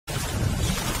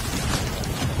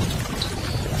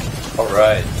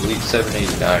Alright, Elite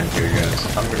 789 here,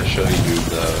 guys. I'm going to show you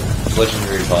the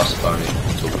legendary boss fight,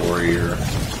 the Warrior,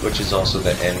 which is also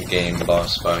the end game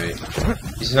boss fight.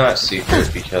 He's not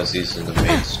secret because he's in the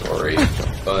main story,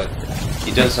 but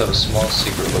he does have a small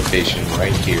secret location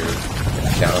right here,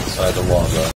 down inside the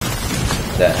lava,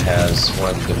 that has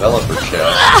one of the developer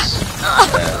chests,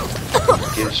 and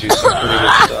gives you some pretty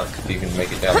good stuff if you can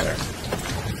make it down there.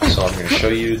 So I'm going to show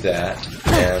you that,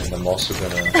 and I'm also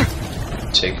going to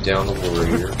take down the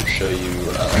Warrior, show you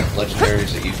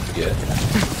legendaries that you can get.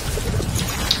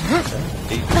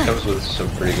 He comes with some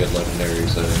pretty good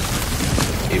legendaries that are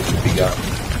able to be gotten.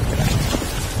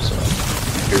 So,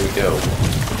 here we go.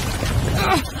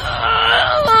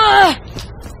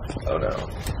 Oh no.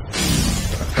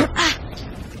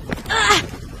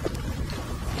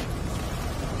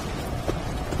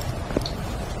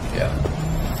 Yeah.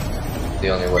 The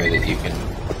only way that you can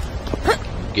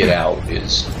get out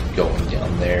is going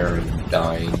down there and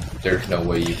dying. There's no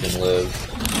way you can live.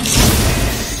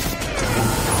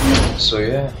 So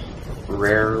yeah,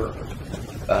 rare,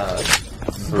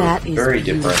 very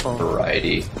different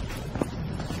variety.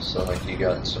 So like you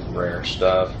got some rare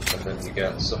stuff, and then you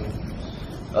got some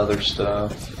other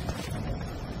stuff.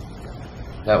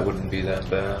 That wouldn't be that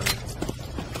bad.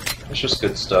 It's just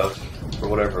good stuff for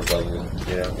whatever level,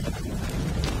 you know.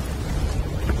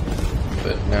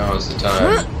 But now is the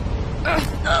time.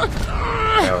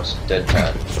 Now it's dead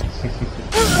time.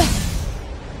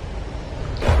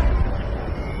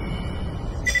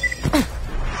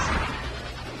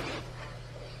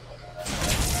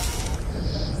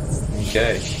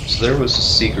 Okay, so there was a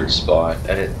secret spot,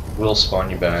 and it will spawn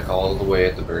you back all the way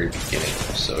at the very beginning,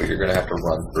 so you're gonna have to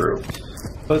run through.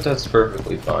 But that's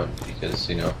perfectly fine, because,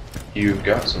 you know, you've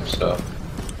got some stuff.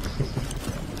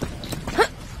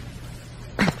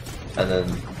 And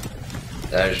then,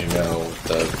 as you know,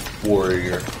 the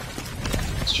Warrior,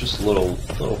 it's just a little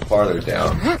farther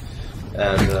down.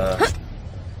 And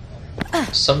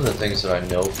some of the things that I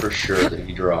know for sure that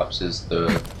he drops is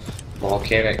the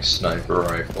volcanic sniper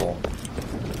rifle,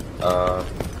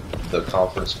 the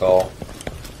conference call.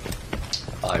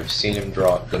 I've seen him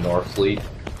drop the Norfleet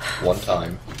one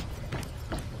time.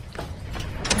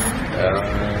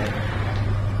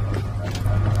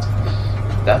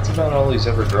 That's about all he's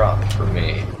ever dropped for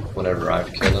me whenever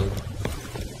I've killed him.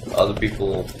 Other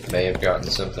people may have gotten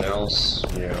something else,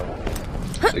 you know,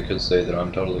 they could say that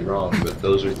I'm totally wrong, but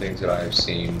those are things that I've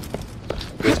seen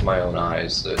with my own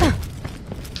eyes that,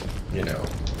 you know,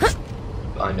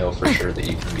 I know for sure that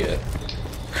you can get.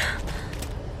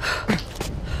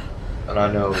 And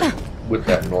I know with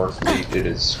that Norfleet, it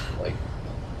is like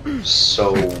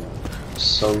so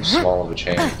small of a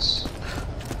chance.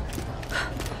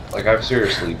 Like, I've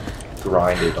seriously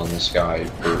grinded on this guy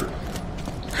for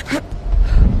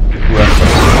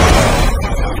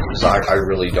because I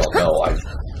really don't know.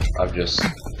 I've just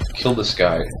killed this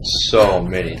guy so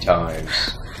many times.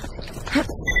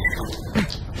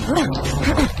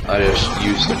 I just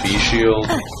used the B shield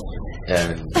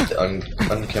and the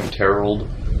Unkempt Herald.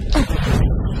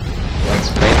 That's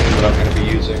mainly what I'm going to be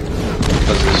using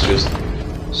because it's just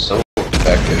so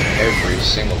effective every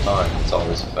single time. It's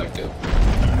always effective.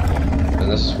 And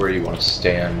this is where you want to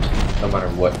stand, no matter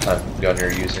what type of gun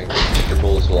you're using. Your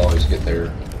bullets will always get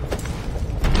there.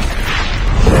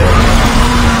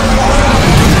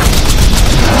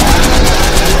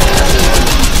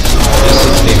 This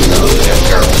is the Unkempt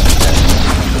Herald.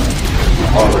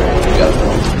 Already got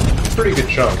a pretty good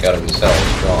chunk out of his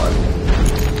health gone.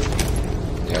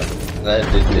 Yeah,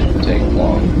 that didn't take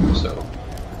long, so.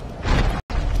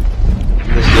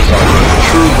 This is our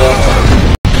true weapon.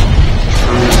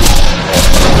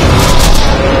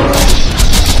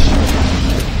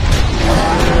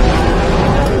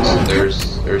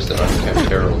 There's the Unkempt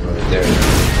Herald right there.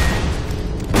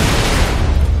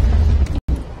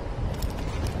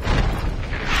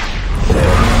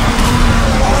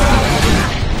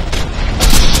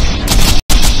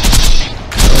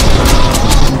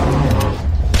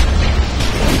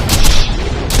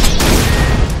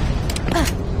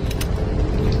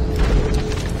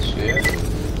 So yeah,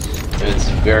 it's a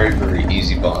very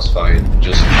easy boss fight.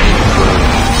 Just aim for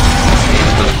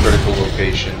those critical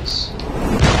locations.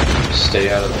 Stay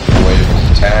out of the way of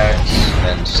his attacks,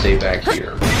 and stay back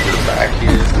here. If you're back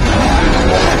here, you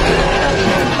won't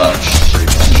get touched,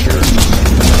 pretty much sure.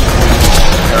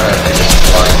 And just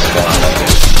blind spot like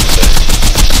this.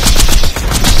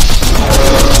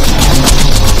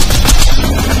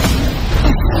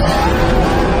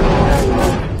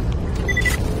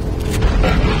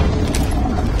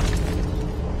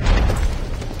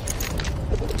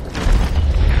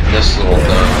 This little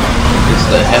thing is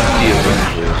the Hefty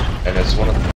Avenger. and it's one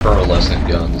of the pearlescent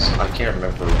guns. I can't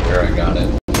remember where I got it.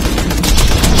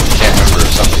 Can't remember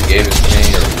if somebody gave it to me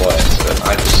or what, but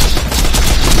I just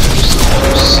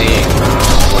seeing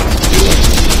what it's doing,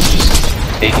 just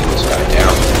taking this guy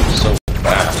down so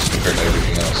fast compared to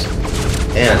everything else.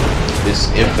 And it's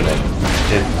infinite.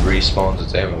 It respawns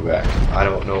its ammo back. I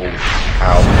don't know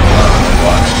how, I don't know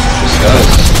why. Just does.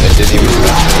 It didn't even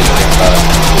mention anything about it.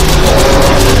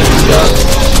 It does.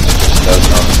 It does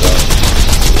on its own.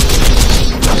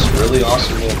 It's a really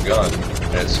awesome little gun.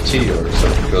 And it's Meteor, so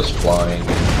it goes flying,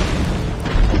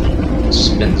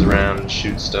 spins around and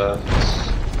shoots stuff.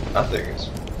 I think it's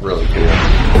really cool.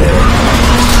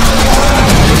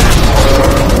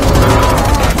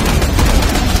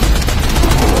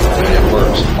 And it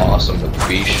works awesome with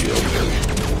B shield.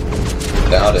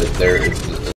 Without it,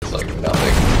 it's like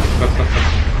nothing.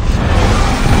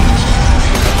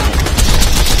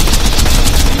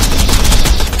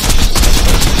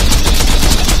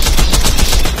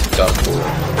 Done for.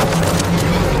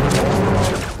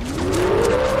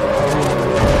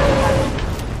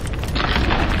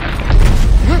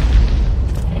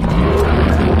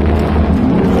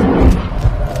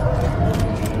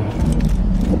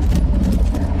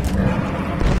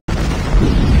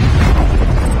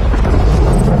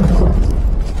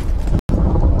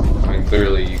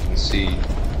 Clearly you can see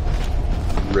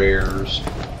rares,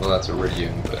 well that's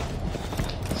iridium, but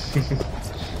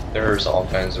there's all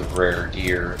kinds of rare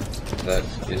gear that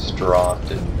is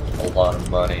dropped and a lot of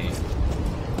money.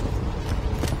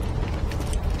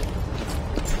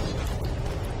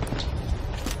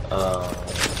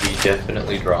 He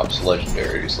definitely drops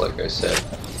legendaries, like I said.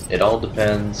 It all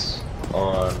depends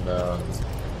on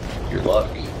your luck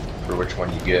for which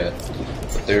one you get,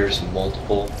 but there's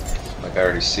multiple. Like I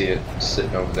already see it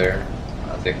sitting over there.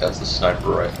 I think that's the sniper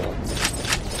rifle.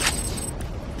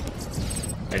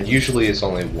 And usually it's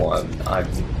only one.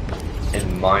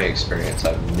 In my experience,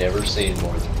 I've never seen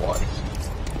more than one.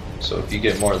 So if you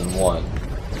get more than one,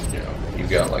 you know, you've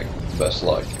got like the best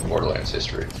luck in Borderlands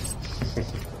history.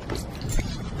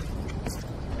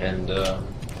 And I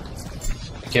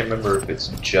can't remember if it's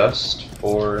just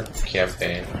for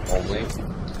campaign only,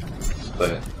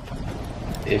 but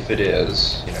if it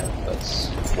is, you know, that's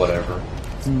whatever.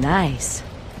 Nice.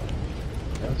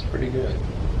 That's pretty good.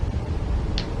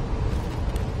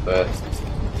 But,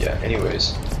 yeah,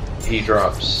 anyways, he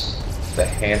drops the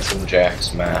Handsome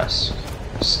Jack's mask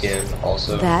skin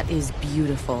also. That is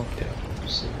beautiful. Yeah,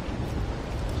 see.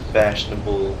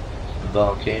 Fashionable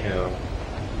volcano.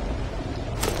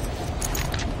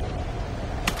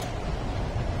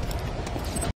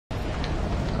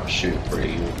 I'll shoot it for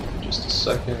you in just a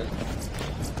second.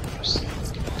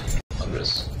 I'm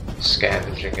just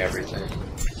scavenging everything.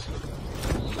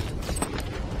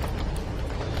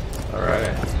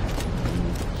 Alright.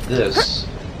 This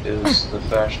is the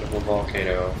Fashionable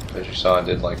Volcano. As you saw, I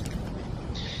did like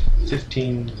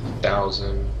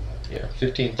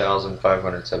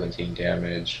 15,517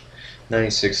 damage,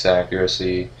 96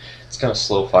 accuracy. It's got a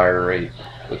slow fire rate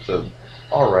with the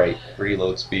alright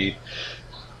reload speed.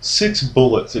 6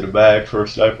 bullets in a bag for a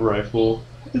sniper rifle.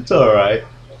 It's alright.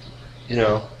 You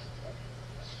know,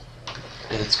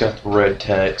 and it's got the red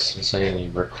text saying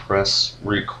you request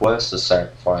a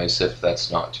sacrifice if that's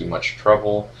not too much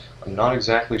trouble. I'm not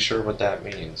exactly sure what that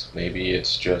means. Maybe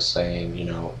it's just saying, you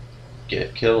know,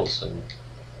 get kills and,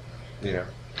 you know,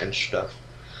 and stuff.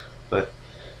 But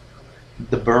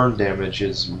the burn damage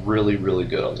is really, really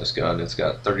good on this gun. It's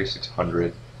got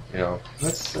 3,600. You know,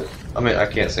 that's. I mean, I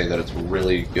can't say that it's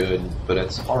really good, but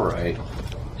it's all right.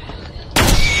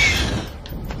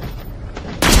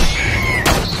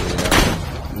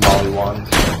 Molly-wand,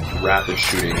 rapid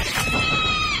shooting.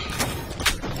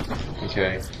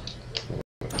 Okay.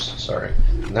 Oops, sorry.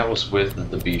 And that was with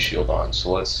the B shield on.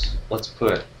 So let's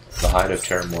put the Hide of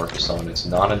Terramorphous on. It's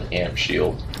not an amp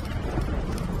shield.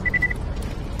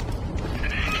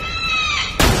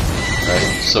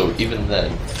 Right. So even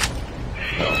then,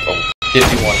 no. Oh,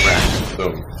 51 rounds.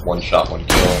 Boom. One shot, one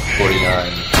kill.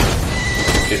 49.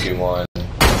 51.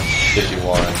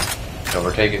 51. And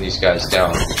we're taking these guys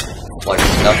down like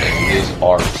it's nothing. These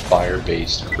are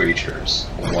fire-based creatures.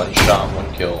 One shot,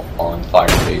 one kill on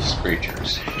fire-based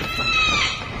creatures.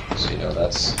 So you know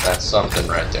that's something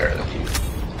right there that you.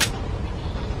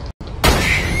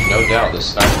 No doubt, the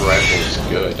sniper rifle is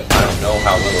good. I don't know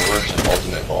how well it works in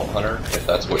Ultimate Vault Hunter. If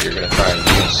that's what you're gonna try and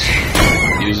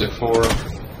use it for.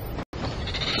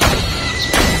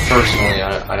 Personally,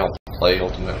 I don't play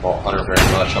Ultimate Vault Hunter very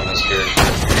much on this character.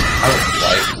 I don't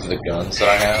like the guns that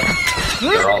I have.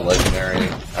 They're all legendary.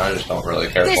 I just don't really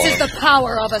care for them. This is the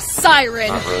power of a siren!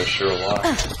 Not really sure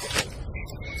why.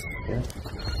 Yeah.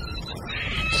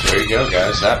 there you go,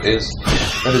 guys. That is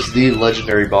the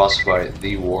legendary boss fight,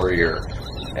 the Warrior.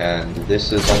 And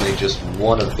this is only just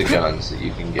one of the guns that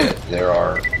you can get. There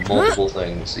are multiple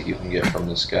things that you can get from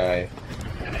this guy.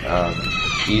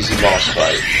 Easy boss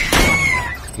fight.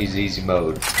 He's easy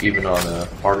mode, even on a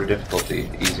harder difficulty.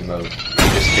 Easy mode.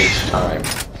 It just takes time.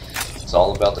 It's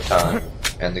all about the time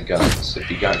and the guns. If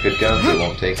you got good guns, it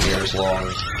won't take near as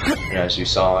long. And as you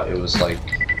saw, it was like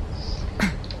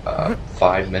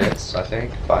 5 minutes, I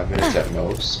think. 5 minutes at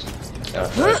most.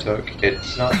 That it took.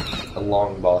 It's not a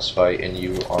long boss fight, and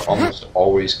you are almost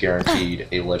always guaranteed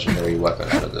a legendary weapon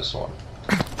out of this one.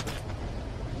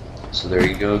 So there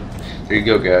you go. There you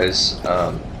go, guys.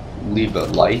 Leave a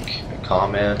like, a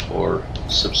comment, or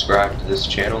subscribe to this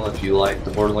channel if you like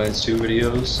the Borderlands 2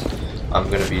 videos. I'm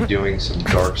going to be doing some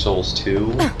Dark Souls 2.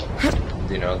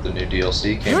 You know, the new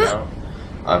DLC came out.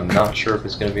 I'm not sure if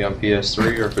it's going to be on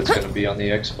PS3 or if it's going to be on the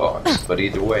Xbox, but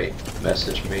either way,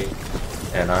 message me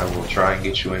and I will try and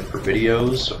get you in for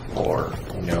videos, or,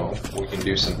 you know, we can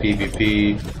do some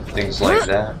PvP, things like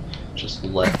that. Just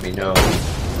let me know.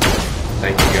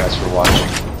 Thank you guys for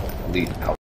watching. Lead out.